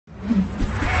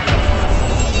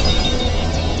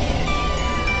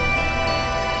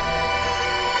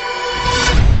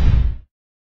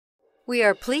We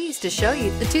are pleased to show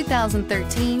you the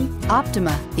 2013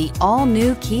 Optima. The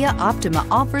all-new Kia Optima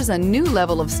offers a new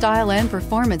level of style and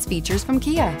performance features from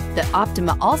Kia. The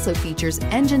Optima also features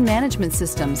engine management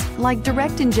systems like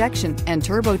direct injection and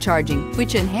turbocharging,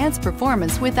 which enhance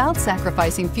performance without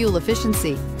sacrificing fuel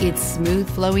efficiency. Its smooth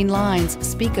flowing lines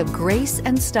speak of grace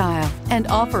and style and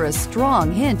offer a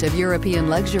strong hint of European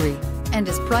luxury, and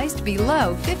is priced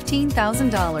below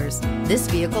 $15,000. This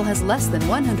vehicle has less than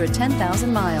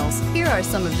 110,000 miles. Here are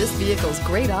some of this vehicle's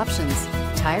great options: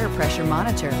 tire pressure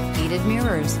monitor, heated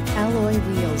mirrors, alloy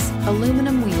wheels,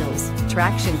 aluminum wheels,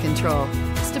 traction control,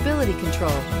 stability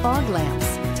control, fog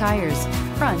lamps, tires,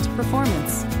 front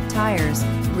performance, tires,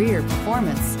 rear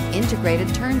performance,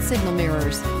 integrated turn signal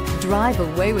mirrors. Drive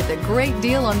away with a great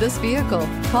deal on this vehicle.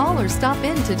 Call or stop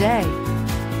in today.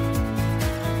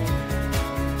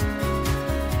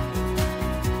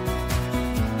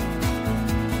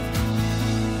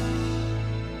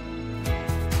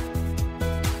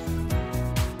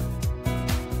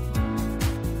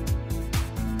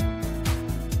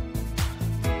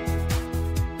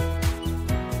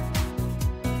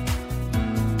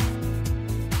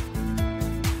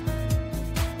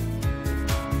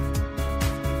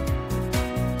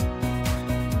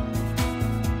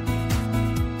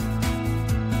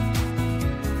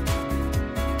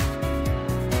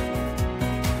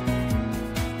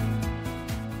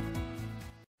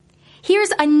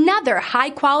 Here's another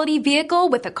high-quality vehicle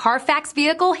with a Carfax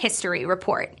Vehicle History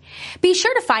Report. Be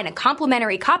sure to find a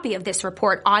complimentary copy of this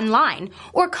report online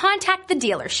or contact the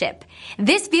dealership.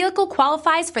 This vehicle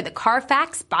qualifies for the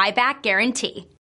Carfax Buyback Guarantee.